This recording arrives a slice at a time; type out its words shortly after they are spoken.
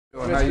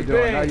How you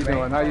doing? How you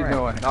doing? How you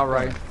doing? All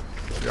right.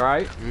 You all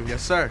right?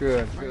 Yes, sir.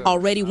 Good.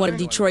 Already one of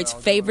Detroit's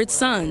favorite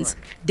sons,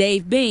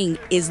 Dave Bing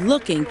is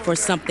looking for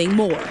something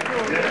more.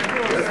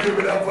 Let's give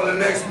it up for the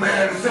next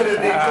man, City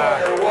Detroit.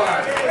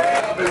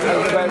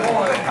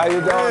 How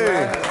you doing,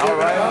 man? All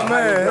right. Hey,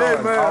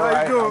 man.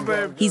 How you doing,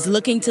 baby? He's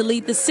looking to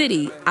lead the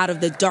city out of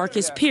the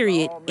darkest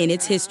period in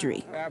its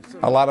history.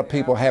 A lot of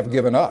people have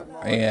given up,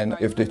 and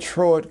if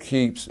Detroit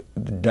keeps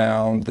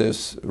down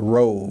this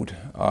road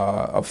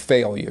of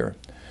failure,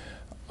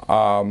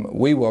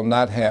 we will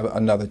not have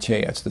another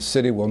chance. The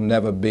city will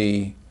never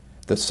be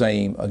the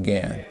same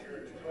again.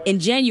 In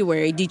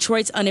January,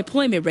 Detroit's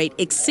unemployment rate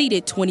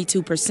exceeded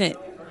 22%.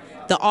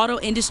 The auto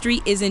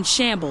industry is in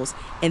shambles,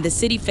 and the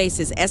city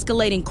faces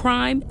escalating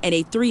crime and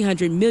a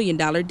 $300 million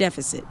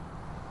deficit.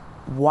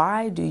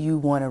 Why do you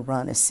want to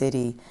run a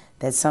city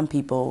that some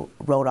people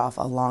wrote off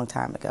a long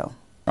time ago?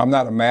 I'm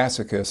not a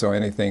masochist or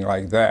anything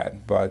like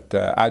that, but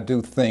I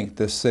do think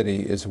this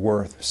city is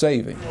worth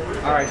saving.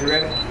 All right, you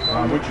ready?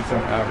 I'm with you, sir.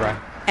 All right.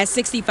 At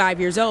 65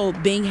 years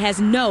old, Bing has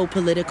no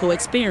political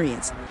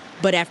experience.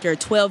 But after a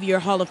 12-year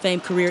Hall of Fame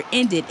career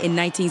ended in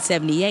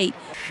 1978,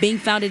 Bing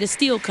founded a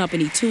steel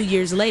company 2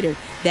 years later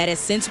that has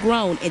since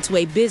grown into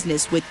a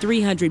business with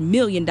 $300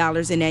 million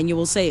in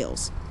annual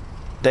sales.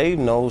 Dave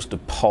knows the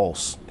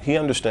pulse. He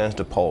understands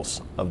the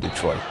pulse of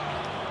Detroit.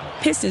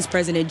 Pistons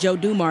president Joe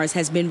Dumars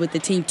has been with the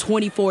team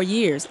 24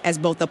 years as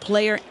both a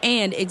player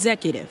and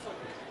executive.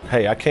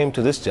 Hey, I came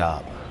to this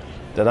job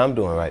that I'm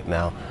doing right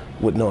now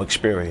with no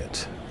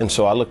experience. And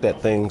so I looked at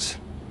things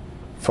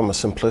from a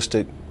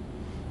simplistic,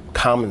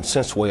 common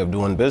sense way of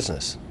doing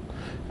business,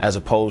 as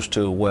opposed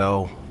to,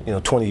 well,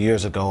 20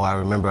 years ago, I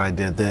remember I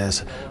did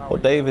this. Well,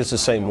 Dave is the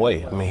same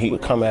way. I mean, he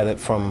would come at it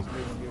from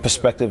a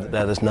perspective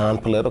that is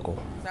non-political.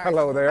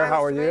 Hello there.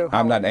 How are you?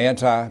 I'm not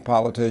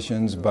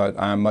anti-politicians, but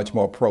I'm much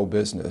more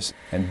pro-business.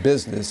 And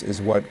business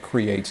is what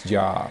creates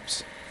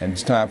jobs. And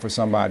it's time for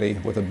somebody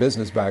with a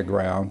business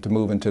background to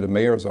move into the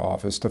mayor's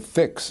office to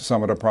fix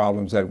some of the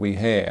problems that we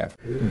have.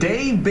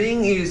 Dave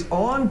Bing is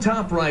on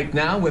top right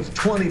now with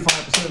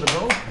 25% of the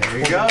vote. There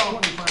you go.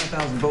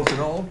 25,000 votes in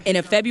all. In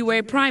a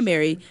February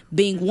primary,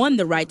 Bing won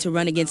the right to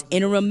run against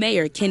interim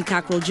mayor Ken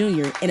Cockrell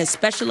Jr. in a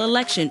special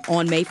election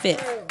on May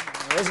 5th.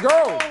 Let's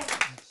go.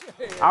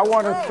 I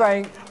want to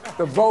thank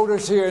the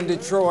voters here in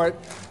Detroit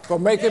for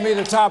making me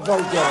the top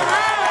vote getter.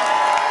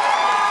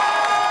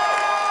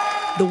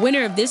 The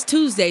winner of this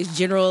Tuesday's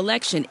general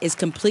election is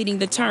completing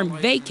the term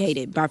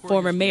vacated by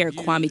former Mayor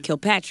Kwame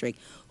Kilpatrick,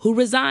 who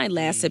resigned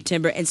last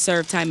September and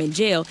served time in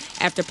jail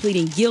after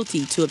pleading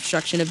guilty to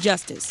obstruction of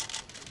justice.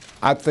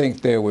 I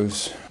think there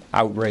was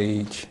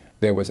outrage,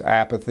 there was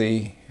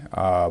apathy,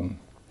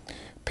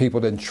 people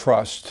didn't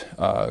trust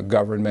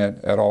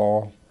government at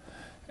all,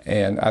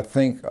 and I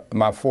think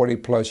my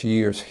 40-plus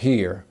years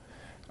here,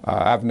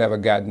 I've never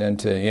gotten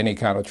into any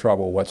kind of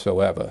trouble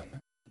whatsoever.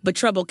 But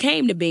trouble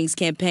came to Bing's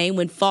campaign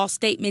when false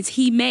statements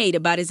he made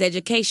about his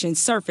education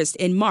surfaced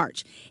in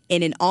March.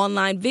 In an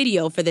online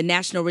video for the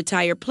National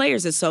Retired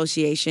Players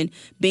Association,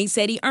 Bing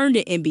said he earned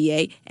an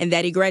MBA and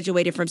that he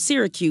graduated from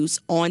Syracuse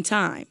on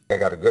time. I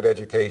got a good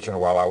education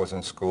while I was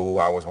in school.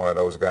 I was one of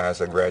those guys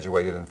that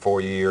graduated in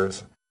 4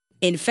 years.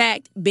 In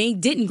fact, Bing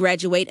didn't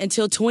graduate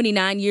until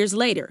 29 years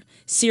later.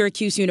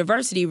 Syracuse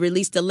University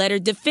released a letter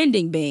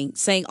defending Bing,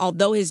 saying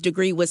although his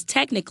degree was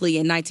technically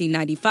in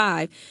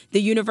 1995,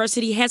 the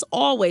university has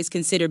always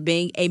considered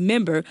Bing a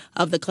member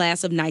of the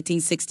class of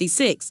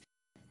 1966.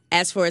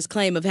 As for his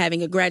claim of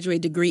having a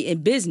graduate degree in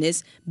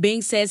business,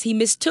 Bing says he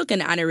mistook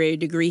an honorary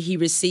degree he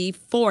received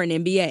for an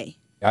MBA.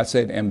 I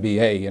said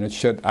MBA, and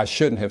I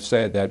shouldn't have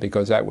said that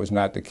because that was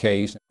not the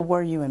case.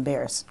 Were you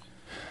embarrassed?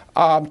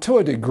 To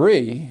a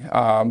degree,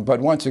 but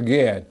once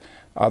again,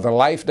 the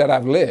life that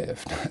I've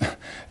lived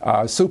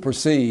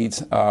supersedes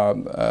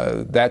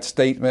that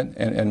statement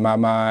in my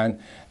mind,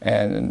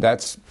 and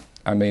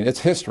it's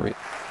history.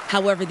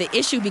 However, the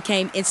issue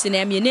became instant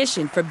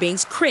ammunition for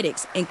Bing's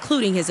critics,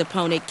 including his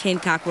opponent, Ken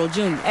Cockrell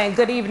Jr. And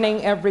good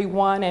evening,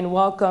 everyone, and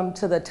welcome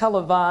to the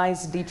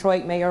televised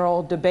Detroit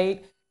mayoral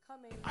debate.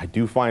 I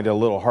do find it a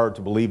little hard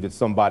to believe that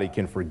somebody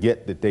can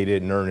forget that they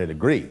didn't earn a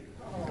degree.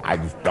 I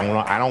just don't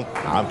know.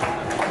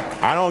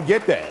 I don't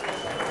get that.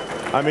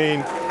 I mean,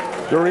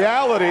 the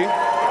reality,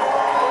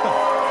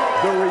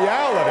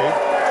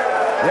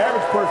 the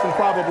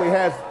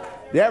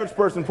average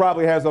person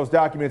probably has those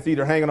documents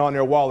either hanging on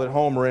their wall at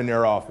home or in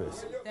their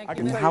office.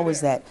 How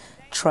was that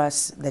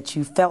trust that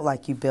you felt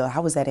like you built,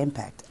 how was that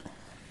impacted?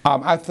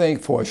 I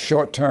think for a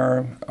short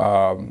term,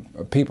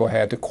 people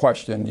had to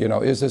question,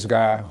 is this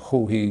guy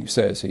who he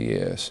says he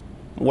is?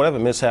 Whatever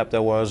mishap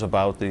there was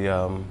about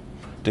the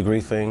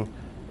degree thing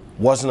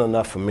wasn't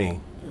enough for me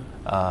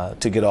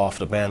to get off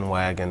the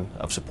bandwagon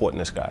of supporting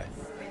this guy.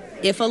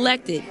 If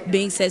elected,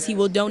 Bing says he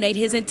will donate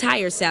his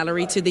entire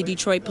salary to the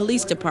Detroit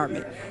Police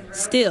Department.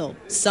 Still,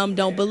 some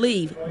don't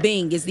believe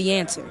Bing is the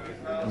answer.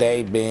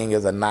 Dave Bing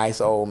is a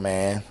nice old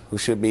man who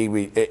should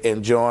be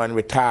enjoying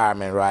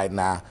retirement right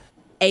now.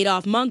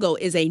 Adolph Mungo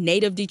is a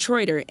native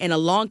Detroiter and a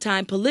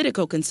longtime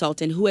political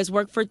consultant who has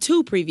worked for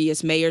 2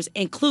 previous mayors,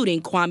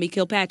 including Kwame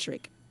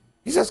Kilpatrick.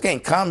 You just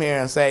can't come here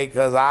and say,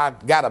 because I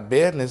got a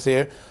business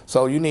here,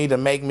 so you need to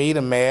make me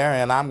the mayor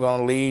and I'm going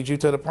to lead you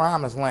to the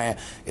promised land.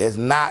 It's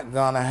not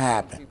going to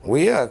happen.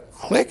 We're a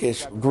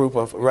cliquish group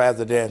of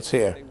residents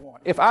here.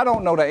 If I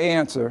don't know the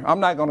answer, I'm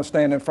not going to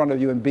stand in front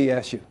of you and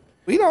BS you.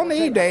 We don't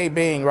need Dave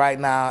Bing right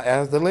now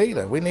as the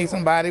leader. We need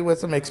somebody with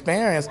some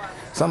experience,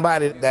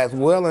 somebody that's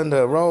willing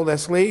to roll their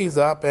sleeves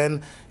up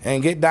and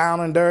get down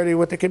and dirty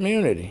with the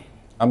community.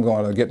 I'm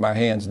going to get my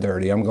hands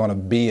dirty. I'm going to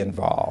be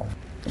involved.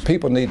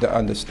 People need to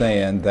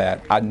understand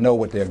that I know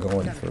what they're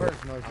going through.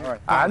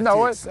 I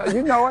know it.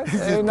 You know it.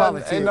 Ain't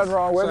nothing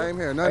wrong with it. Same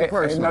here. Nothing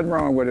personal. Ain't nothing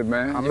wrong with it,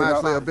 man. I'm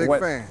actually a big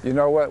fan. You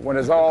know what? When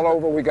it's all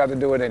over, we got to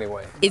do it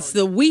anyway. It's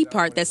the we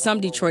part that some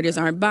Detroiters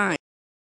aren't buying.